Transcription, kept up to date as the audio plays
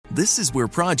This is where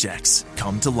projects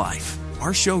come to life.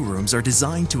 Our showrooms are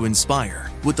designed to inspire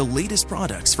with the latest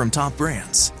products from top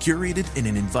brands, curated in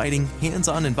an inviting,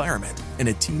 hands-on environment, and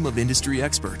a team of industry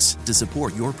experts to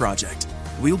support your project.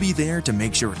 We'll be there to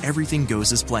make sure everything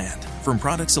goes as planned, from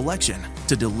product selection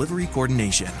to delivery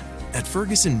coordination. At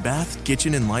Ferguson Bath,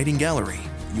 Kitchen and Lighting Gallery,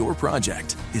 your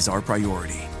project is our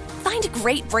priority. Find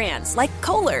great brands like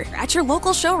Kohler at your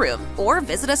local showroom or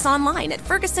visit us online at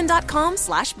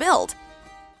ferguson.com/build.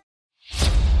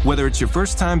 Whether it's your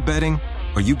first time betting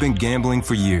or you've been gambling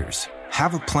for years,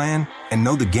 have a plan and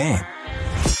know the game.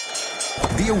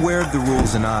 Be aware of the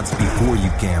rules and odds before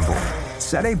you gamble.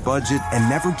 Set a budget and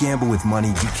never gamble with money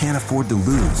you can't afford to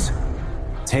lose.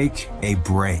 Take a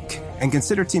break and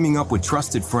consider teaming up with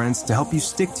trusted friends to help you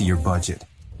stick to your budget.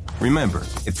 Remember,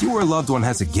 if you or a loved one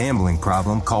has a gambling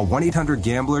problem, call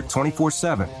 1-800-GAMBLER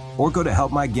 24/7 or go to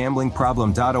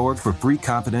helpmygamblingproblem.org for free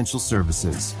confidential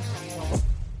services.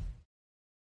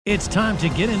 It's time to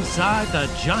get inside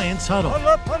the Giants Huddle. Huddle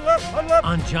up, huddle up, huddle up.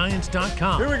 On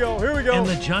Giants.com. Here we go. And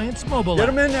the Giants mobile Get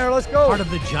app. them in there, let's go. Part of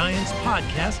the Giants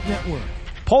Podcast Network.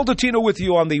 Paul Dottino with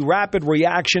you on the rapid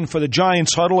reaction for the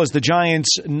Giants Huddle as the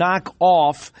Giants knock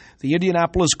off the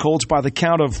Indianapolis Colts by the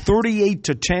count of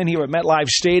 38-10 here at MetLife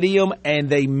Stadium, and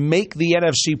they make the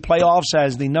NFC playoffs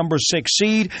as the number 6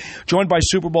 seed, joined by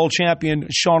Super Bowl champion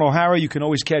Sean O'Hara. You can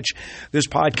always catch this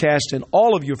podcast and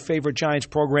all of your favorite Giants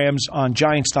programs on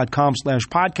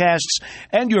giants.com/podcasts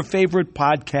and your favorite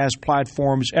podcast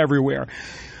platforms everywhere.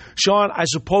 Sean, I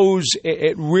suppose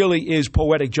it really is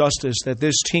poetic justice that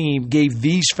this team gave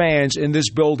these fans in this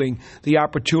building the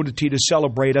opportunity to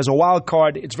celebrate. As a wild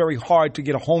card, it's very hard to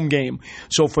get a home game.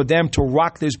 So for them to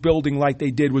rock this building like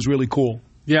they did was really cool.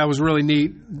 Yeah, it was really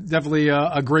neat. Definitely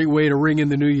a great way to ring in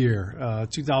the new year.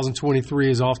 2023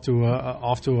 is off to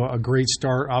a great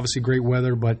start. Obviously, great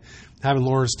weather, but having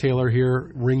Lawrence Taylor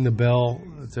here ring the bell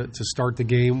to start the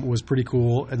game was pretty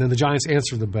cool. And then the Giants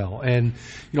answered the bell. And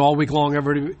all week long,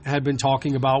 everybody had been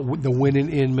talking about the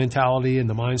winning in mentality and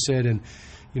the mindset. And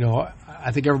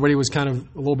I think everybody was kind of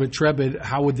a little bit trepid.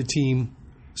 How would the team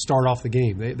start off the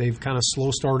game? They've kind of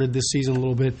slow started this season a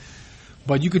little bit.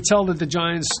 But you could tell that the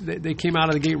Giants, they came out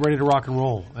of the gate ready to rock and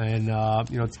roll. And,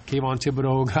 Kayvon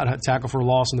Thibodeau got a tackle for a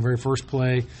loss in the very first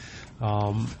play.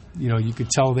 You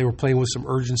could tell they were playing with some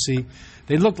urgency.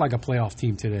 They looked like a playoff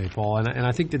team today, Paul. And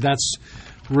I think that's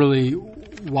really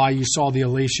why you saw the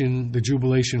elation, the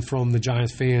jubilation from the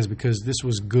Giants fans, because this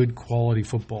was good quality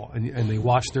football. And they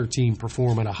watched their team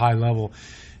perform at a high level.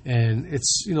 And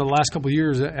it's, the last couple of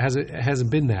years, it hasn't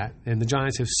been that. And the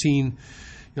Giants have seen...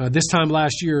 this time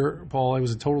last year, Paul, it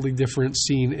was a totally different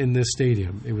scene in this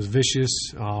stadium. It was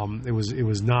vicious. It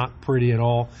was not pretty at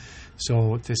all.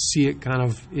 So to see it kind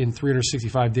of in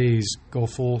 365 days go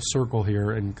full circle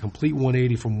here and complete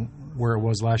 180 from where it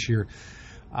was last year,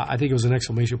 I think it was an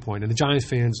exclamation point. And the Giants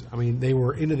fans, they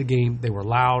were into the game. They were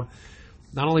loud.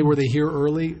 Not only were they here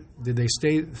early, did they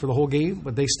stay for the whole game,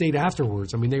 but they stayed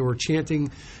afterwards. They were chanting,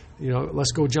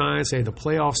 let's go Giants. They had the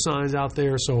playoff signs out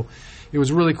there. So it was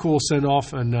a really cool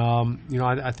send-off. And,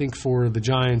 I think for the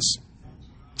Giants,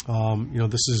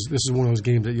 this is one of those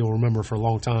games that you'll remember for a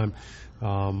long time,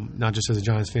 not just as a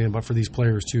Giants fan, but for these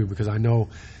players too, because I know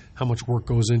how much work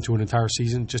goes into an entire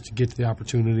season just to get to the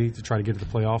opportunity to try to get to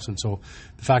the playoffs. And so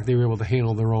the fact they were able to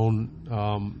handle their own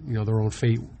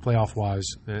fate playoff-wise,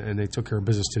 and they took care of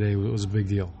business today, was a big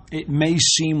deal. It may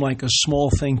seem like a small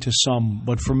thing to some,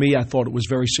 but for me, I thought it was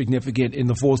very significant in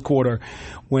the fourth quarter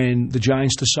when the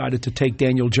Giants decided to take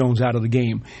Daniel Jones out of the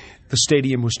game. The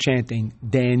stadium was chanting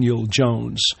Daniel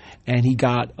Jones, and he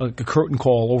got a curtain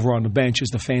call over on the bench as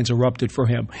the fans erupted for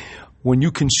him. When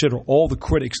you consider all the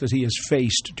critics that he has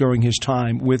faced during his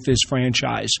time with this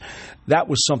franchise, that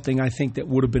was something I think that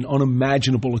would have been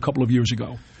unimaginable a couple of years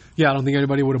ago. Yeah, I don't think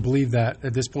anybody would have believed that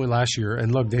at this point last year.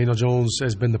 And look, Daniel Jones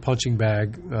has been the punching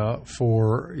bag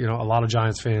for a lot of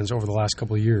Giants fans over the last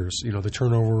couple of years. The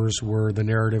turnovers were the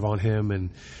narrative on him, and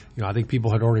I think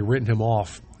people had already written him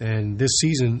off. And this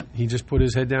season, he just put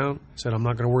his head down, said, "I'm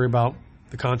not going to worry about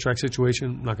the contract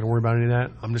situation. I'm not going to worry about any of that.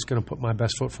 I'm just going to put my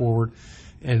best foot forward."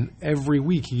 And every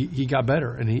week he got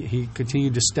better, and he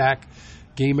continued to stack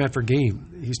game after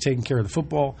game. He's taking care of the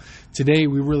football. Today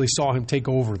we really saw him take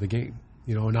over the game,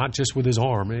 not just with his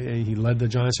arm. He led the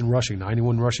Giants in rushing,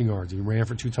 91 rushing yards. He ran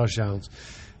for 2 touchdowns.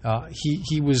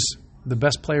 He was the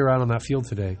best player out on that field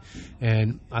today.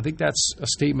 And I think that's a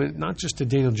statement not just to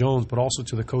Daniel Jones, but also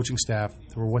to the coaching staff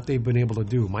for what they've been able to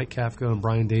do. Mike Kafka and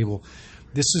Brian Dable.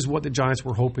 This is what the Giants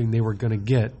were hoping they were going to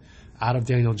get out of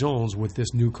Daniel Jones with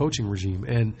this new coaching regime.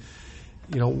 And,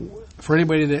 for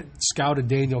anybody that scouted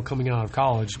Daniel coming out of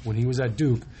college when he was at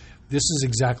Duke, this is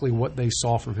exactly what they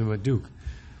saw from him at Duke.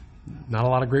 Not a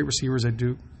lot of great receivers at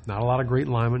Duke, not a lot of great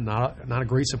linemen, not a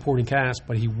great supporting cast,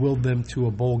 but he willed them to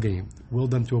a bowl game, willed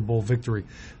them to a bowl victory.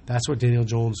 That's what Daniel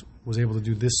Jones was able to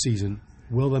do this season,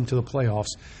 will them to the playoffs.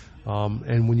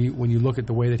 And when you look at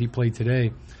the way that he played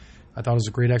today, I thought it was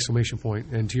a great exclamation point.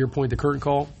 And to your point, the curtain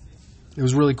call, it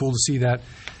was really cool to see that.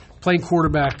 Playing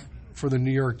quarterback for the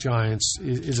New York Giants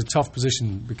is a tough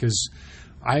position, because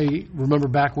I remember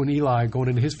back when Eli, going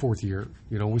into his fourth year,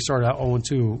 we started out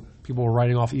 0-2, people were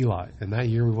writing off Eli. And that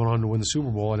year we went on to win the Super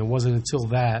Bowl, and it wasn't until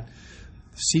that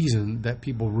season that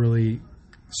people really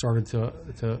started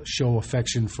to show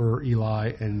affection for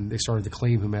Eli, and they started to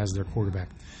claim him as their quarterback.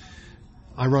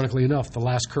 Ironically enough, the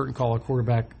last curtain call a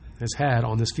quarterback has had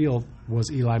on this field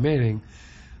was Eli Manning,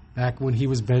 back when he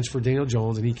was benched for Daniel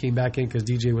Jones, and he came back in because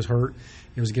DJ was hurt.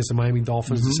 It was against the Miami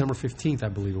Dolphins, December 15th, I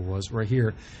believe it was, right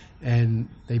here. And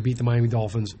they beat the Miami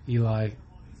Dolphins. Eli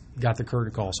got the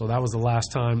curtain call. So that was the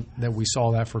last time that we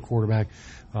saw that for a quarterback.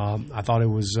 I thought it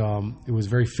was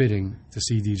very fitting to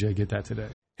see DJ get that today.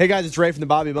 Hey guys, it's Ray from the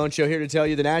Bobby Bone Show here to tell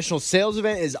you the national sales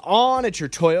event is on at your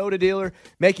Toyota dealer,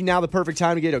 making now the perfect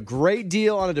time to get a great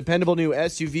deal on a dependable new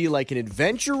SUV like an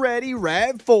adventure-ready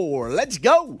RAV4. Let's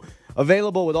go!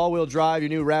 Available with all-wheel drive, your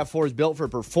new RAV4 is built for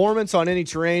performance on any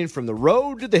terrain, from the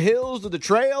road to the hills to the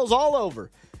trails, all over.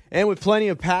 And with plenty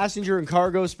of passenger and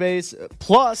cargo space,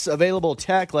 plus available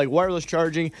tech like wireless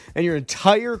charging, and your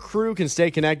entire crew can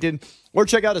stay connected. Or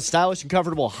check out a stylish and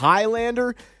comfortable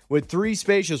Highlander with 3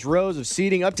 spacious rows of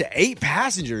seating, up to 8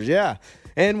 passengers, yeah.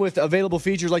 And with available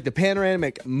features like the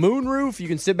panoramic moonroof, you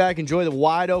can sit back and enjoy the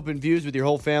wide-open views with your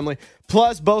whole family.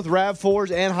 Plus, both RAV4s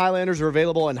and Highlanders are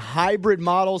available in hybrid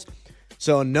models.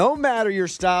 So no matter your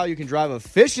style, you can drive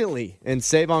efficiently and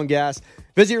save on gas.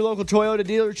 Visit your local Toyota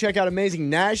dealer. Check out amazing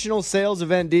national sales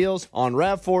event deals on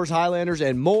RAV4s, Highlanders,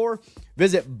 and more.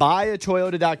 Visit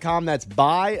buyatoyota.com. That's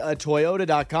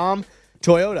buyatoyota.com.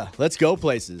 Toyota, let's go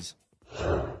places.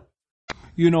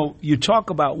 You talk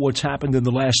about what's happened in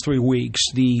the last 3 weeks,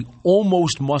 the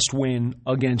almost must-win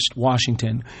against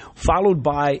Washington, followed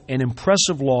by an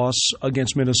impressive loss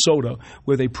against Minnesota,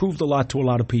 where they proved a lot to a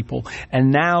lot of people,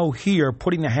 and now here,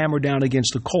 putting the hammer down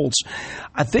against the Colts.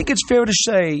 I think it's fair to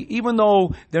say, even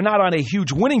though they're not on a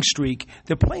huge winning streak,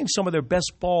 they're playing some of their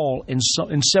best ball in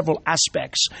several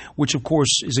aspects, which, of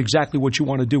course, is exactly what you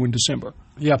want to do in December.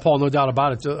 Yeah, Paul, no doubt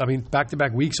about it. I mean,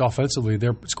 back-to-back weeks offensively,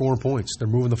 they're scoring points. They're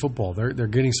moving the football.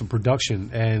 They're getting some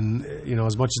production. And,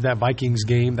 as much as that Vikings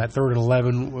game, that 3rd and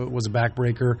 11 was a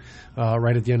backbreaker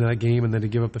right at the end of that game, and then to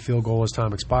give up the field goal as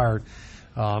time expired,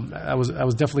 that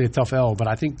was definitely a tough L. But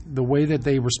I think the way that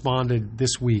they responded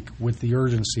this week with the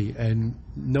urgency and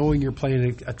knowing you're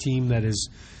playing a team that is,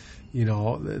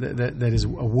 that is a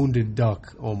wounded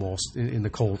duck almost in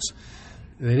the Colts,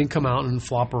 they didn't come out and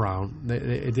flop around.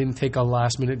 It didn't take a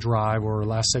last-minute drive or a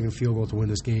last-second field goal to win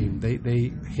this game.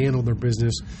 They handled their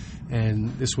business,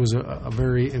 and this was a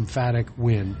very emphatic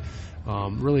win,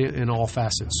 really in all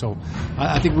facets. So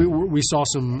I think we saw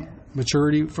some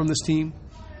maturity from this team,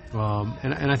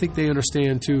 and I think they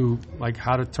understand, too, like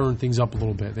how to turn things up a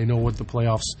little bit. They know what the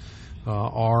playoffs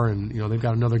are, and they've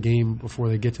got another game before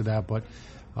they get to that, but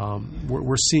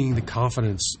we're seeing the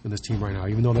confidence in this team right now.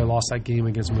 Even though they lost that game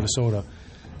against Minnesota,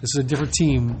 this is a different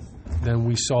team than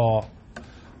we saw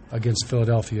against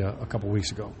Philadelphia a couple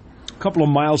weeks ago. A couple of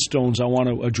milestones I want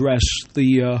to address.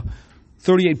 The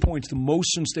 38 points, the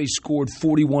most since they scored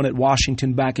 41 at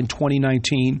Washington back in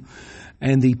 2019.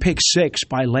 And the pick 6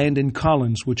 by Landon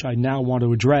Collins, which I now want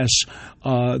to address,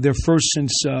 their first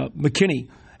since McKinney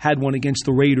had one against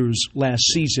the Raiders last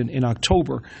season in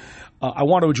October. I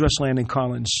want to address Landon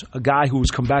Collins, a guy who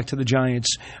has come back to the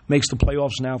Giants, makes the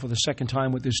playoffs now for the second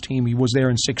time with this team. He was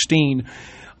there in 2016.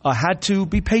 Had to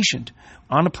be patient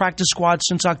on the practice squad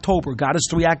since October. Got his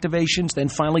 3 activations, then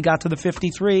finally got to the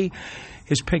 53.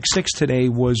 His pick 6 today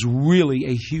was really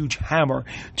a huge hammer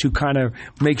to kind of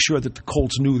make sure that the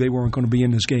Colts knew they weren't going to be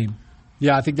in this game.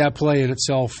 Yeah, I think that play in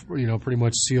itself, pretty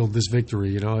much sealed this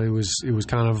victory. It was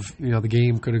kind of, the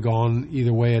game could have gone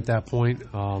either way at that point.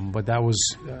 But that was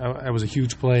a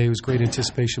huge play. It was great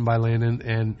anticipation by Landon,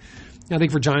 and I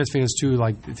think for Giants fans too,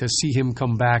 like to see him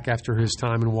come back after his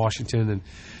time in Washington.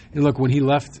 And look, when he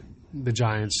left the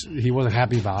Giants, he wasn't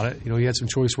happy about it. He had some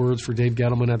choice words for Dave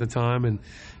Gettleman at the time, and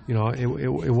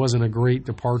it wasn't a great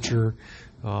departure.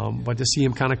 But to see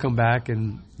him kind of come back,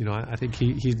 and I think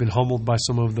he's been humbled by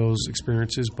some of those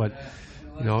experiences. But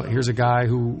here's a guy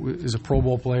who is a Pro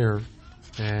Bowl player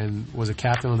and was a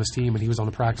captain on this team, and he was on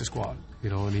the practice squad.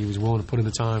 And he was willing to put in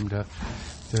the time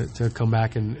to come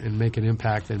back and make an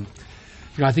impact. And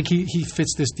I think he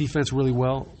fits this defense really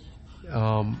well.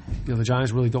 the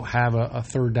Giants really don't have a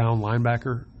third down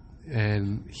linebacker,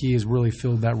 and he has really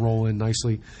filled that role in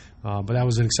nicely. But that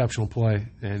was an exceptional play,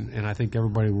 and I think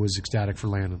everybody was ecstatic for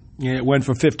Landon. Yeah, it went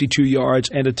for 52 yards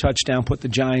and a touchdown, put the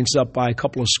Giants up by a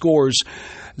couple of scores.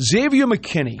 Xavier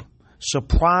McKinney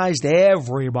surprised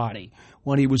everybody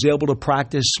when he was able to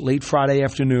practice late Friday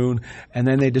afternoon, and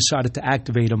then they decided to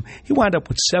activate him. He wound up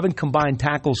with 7 combined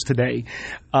tackles today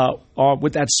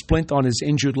with that splint on his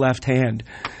injured left hand.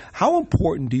 How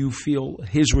important do you feel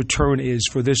his return is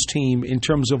for this team in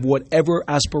terms of whatever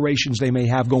aspirations they may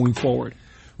have going forward?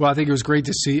 Well, I think it was great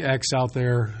to see X out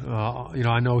there.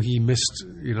 I know he missed,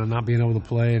 not being able to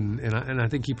play, and I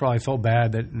think he probably felt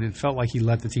bad and it felt like he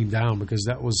let the team down because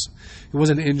it was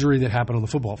an injury that happened on the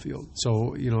football field.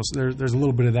 So, so there's a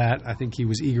little bit of that. I think he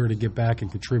was eager to get back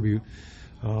and contribute.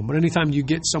 But anytime you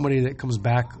get somebody that comes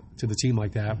back to the team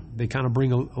like that, they kind of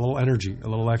bring a little energy, a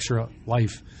little extra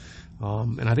life.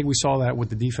 And I think we saw that with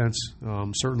the defense.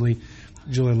 Certainly,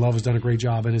 Julian Love has done a great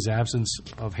job in his absence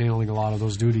of handling a lot of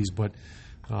those duties, but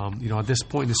at this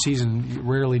point in the season,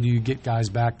 rarely do you get guys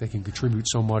back that can contribute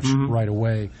so much right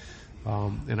away.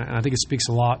 And I think it speaks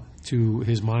a lot to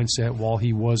his mindset while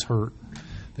he was hurt,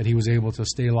 that he was able to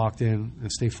stay locked in and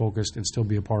stay focused and still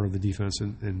be a part of the defense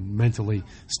and mentally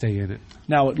stay in it.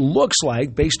 Now, it looks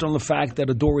like, based on the fact that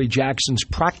Adoree Jackson's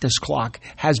practice clock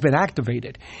has been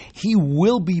activated, he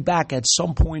will be back at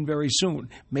some point very soon.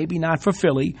 Maybe not for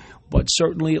Philly, but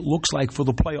certainly it looks like for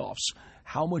the playoffs.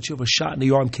 How much of a shot in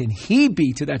the arm can he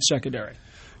be to that secondary?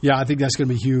 Yeah, I think that's going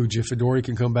to be huge if Adoree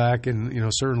can come back, and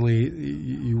certainly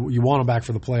you want him back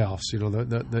for the playoffs.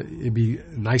 It'd be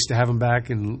nice to have him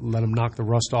back and let him knock the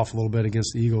rust off a little bit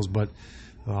against the Eagles. But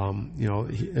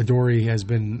Adoree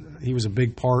he was a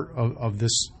big part of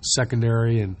this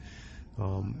secondary, and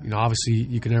obviously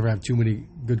you can never have too many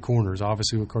good corners.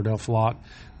 Obviously with Cordell Flott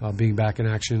being back in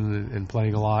action and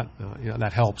playing a lot,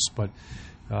 that helps, but.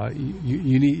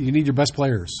 You need your best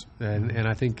players, and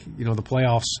I think the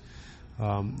playoffs.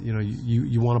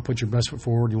 You want to put your best foot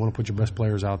forward. You want to put your best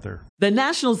players out there. The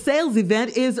national sales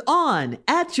event is on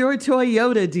at your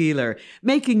Toyota dealer,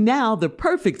 making now the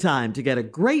perfect time to get a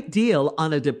great deal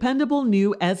on a dependable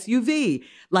new SUV,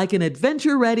 like an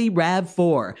adventure-ready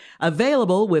RAV4.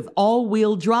 Available with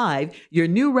all-wheel drive, your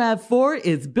new RAV4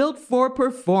 is built for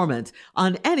performance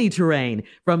on any terrain,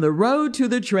 from the road to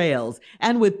the trails,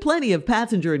 and with plenty of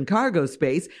passenger and cargo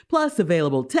space, plus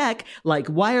available tech like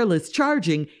wireless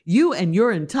charging, you and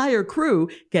your entire crew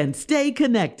can stay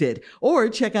connected. Or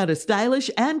check out a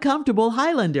stylish and comfortable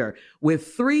Highlander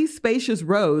with 3 spacious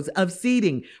rows of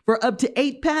seating for up to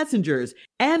 8 passengers.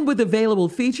 And with available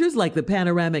features like the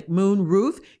panoramic moon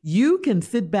roof, you can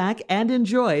sit back and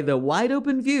enjoy the wide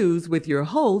open views with your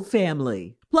whole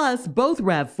family. Plus, both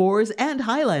RAV4s and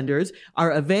Highlanders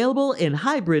are available in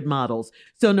hybrid models,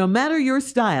 so no matter your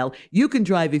style, you can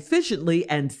drive efficiently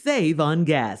and save on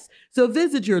gas. So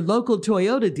visit your local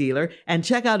Toyota dealer and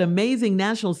check out amazing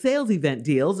national sales event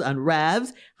deals on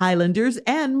RAVs, Highlanders,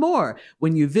 and more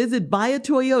when you visit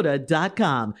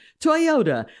buyatoyota.com.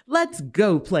 Toyota, let's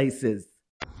go places.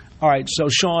 All right, so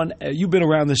Sean, you've been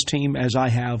around this team as I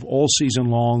have all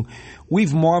season long.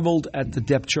 We've marveled at the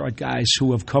depth chart guys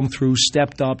who have come through,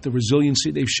 stepped up, the resiliency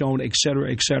they've shown, et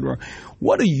cetera, et cetera.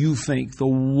 What do you think the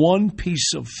one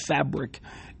piece of fabric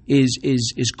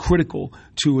is critical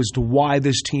as to why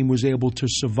this team was able to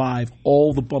survive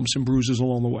all the bumps and bruises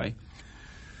along the way?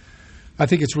 I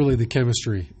think it's really the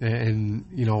chemistry, and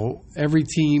every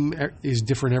team is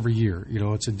different every year.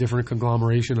 It's a different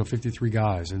conglomeration of 53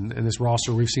 guys, and this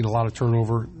roster, we've seen a lot of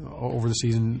turnover over the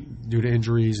season due to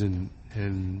injuries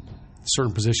and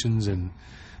certain positions, and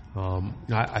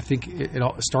I think it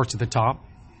all starts at the top.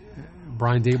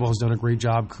 Brian Daboll has done a great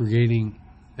job creating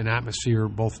an atmosphere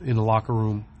both in the locker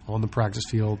room, on the practice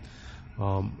field,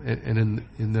 and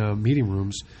in the meeting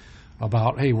rooms,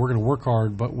 about, hey, we're going to work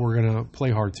hard, but we're going to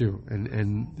play hard too.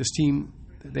 And this team,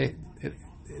 it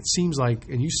seems like,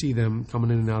 and you see them coming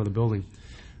in and out of the building,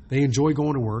 they enjoy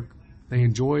going to work. They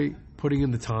enjoy putting in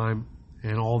the time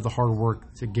and all of the hard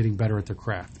work to getting better at their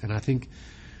craft. And I think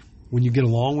when you get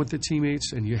along with the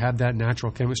teammates and you have that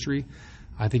natural chemistry,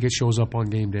 I think it shows up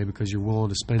on game day because you're willing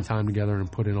to spend time together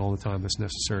and put in all the time that's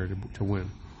necessary to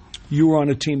win. You were on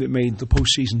a team that made the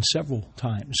postseason several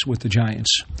times with the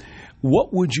Giants.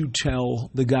 What would you tell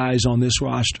the guys on this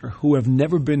roster who have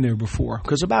never been there before?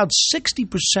 Because about 60%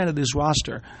 of this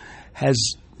roster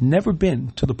has never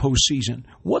been to the postseason.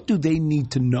 What do they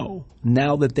need to know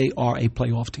now that they are a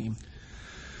playoff team?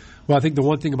 Well, I think the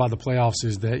one thing about the playoffs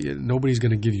is that nobody's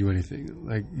going to give you anything.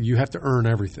 Like, you have to earn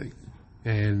everything.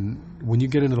 And when you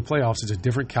get into the playoffs, it's a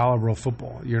different caliber of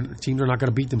football. Teams are not going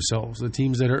to beat themselves. The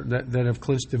teams that have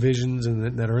clinched divisions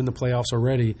and that are in the playoffs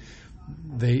already,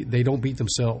 they don't beat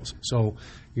themselves. So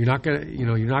you're not going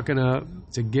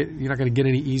to get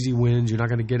any easy wins. You're not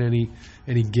going to get any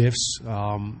gifts.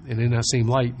 And in that same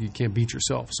light, you can't beat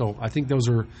yourself. So I think those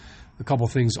are a couple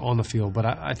of things on the field. But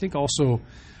I think also,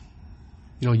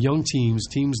 young teams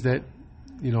that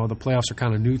the playoffs are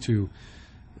kind of new to.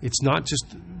 It's not just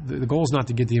the goal is not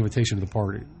to get the invitation to the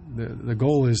party. The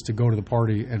goal is to go to the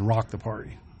party and rock the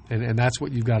party, and that's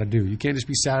what you've got to do. You can't just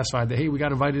be satisfied that, hey, we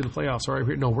got invited to the playoffs. All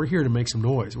right, no, we're here to make some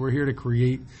noise. We're here to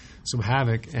create some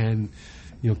havoc and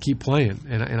keep playing.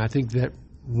 And I think that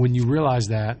when you realize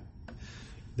that,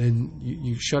 then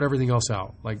you shut everything else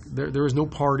out. Like there is no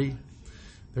party,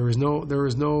 there is no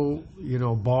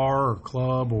bar or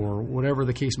club or whatever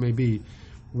the case may be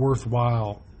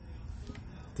worthwhile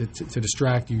to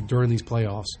distract you during these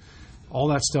playoffs. All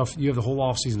that stuff, you have the whole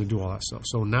offseason to do all that stuff.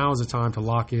 So now is the time to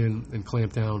lock in and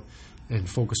clamp down and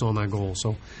focus on that goal.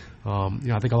 So,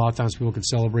 I think a lot of times people can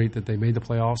celebrate that they made the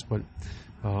playoffs, but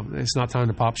it's not time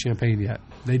to pop champagne yet.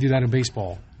 They do that in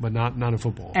baseball, but not in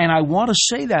football. And I want to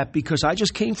say that because I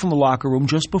just came from the locker room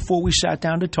just before we sat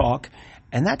down to talk,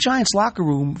 and that Giants locker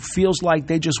room feels like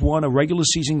they just won a regular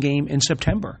season game in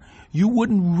September. You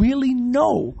wouldn't really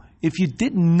know if you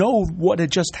didn't know what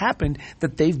had just happened,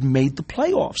 that they've made the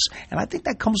playoffs. And I think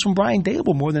that comes from Brian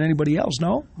Daboll more than anybody else,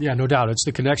 no? Yeah, no doubt. It's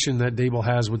the connection that Daboll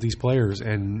has with these players,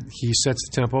 and he sets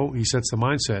the tempo, he sets the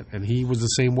mindset, and he was the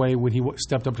same way when he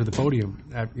stepped up to the podium.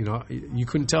 You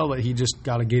couldn't tell that he just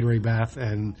got a Gatorade bath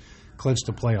and clinched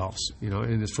the playoffs,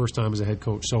 in his first time as a head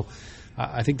coach. So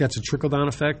I think that's a trickle-down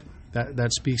effect.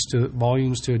 That speaks to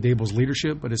volumes to Daboll's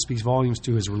leadership, but it speaks volumes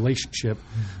to his relationship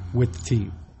with the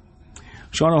team.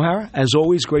 Sean O'Hara, as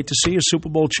always, great to see you, Super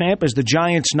Bowl champ, as the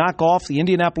Giants knock off the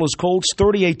Indianapolis Colts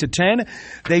 38-10.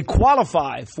 They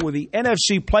qualify for the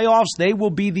NFC playoffs. They will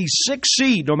be the 6th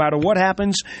seed no matter what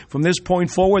happens from this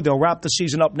point forward. They'll wrap the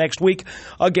season up next week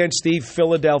against the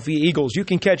Philadelphia Eagles. You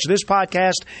can catch this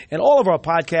podcast and all of our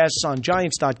podcasts on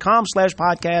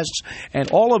Giants.com/podcasts and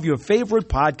all of your favorite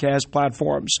podcast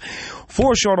platforms.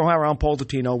 For Sean O'Hara, I'm Paul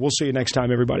Dottino. We'll see you next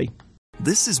time, everybody.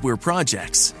 This is where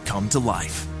projects come to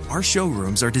life. Our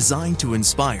showrooms are designed to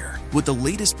inspire with the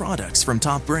latest products from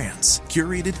top brands,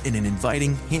 curated in an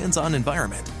inviting, hands-on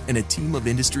environment, and a team of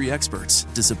industry experts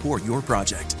to support your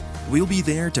project. We'll be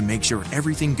there to make sure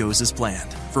everything goes as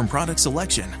planned, from product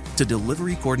selection to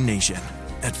delivery coordination.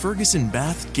 At Ferguson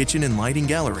Bath, Kitchen, and Lighting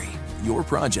Gallery, your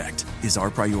project is our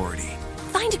priority.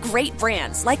 Find great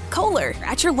brands like Kohler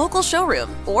at your local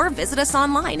showroom or visit us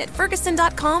online at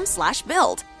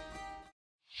ferguson.com/build.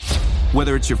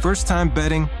 Whether it's your first time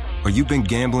betting or you've been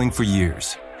gambling for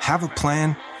years, have a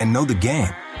plan and know the game.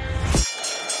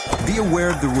 Be aware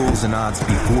of the rules and odds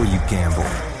before you gamble.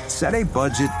 Set a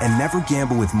budget and never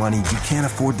gamble with money you can't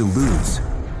afford to lose.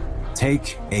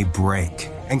 Take a break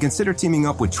and consider teaming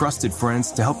up with trusted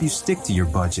friends to help you stick to your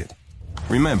budget.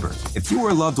 Remember, if you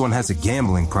or a loved one has a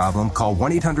gambling problem, call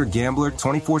 1-800-GAMBLER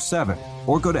 24/7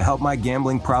 or go to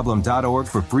helpmygamblingproblem.org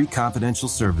for free confidential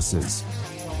services.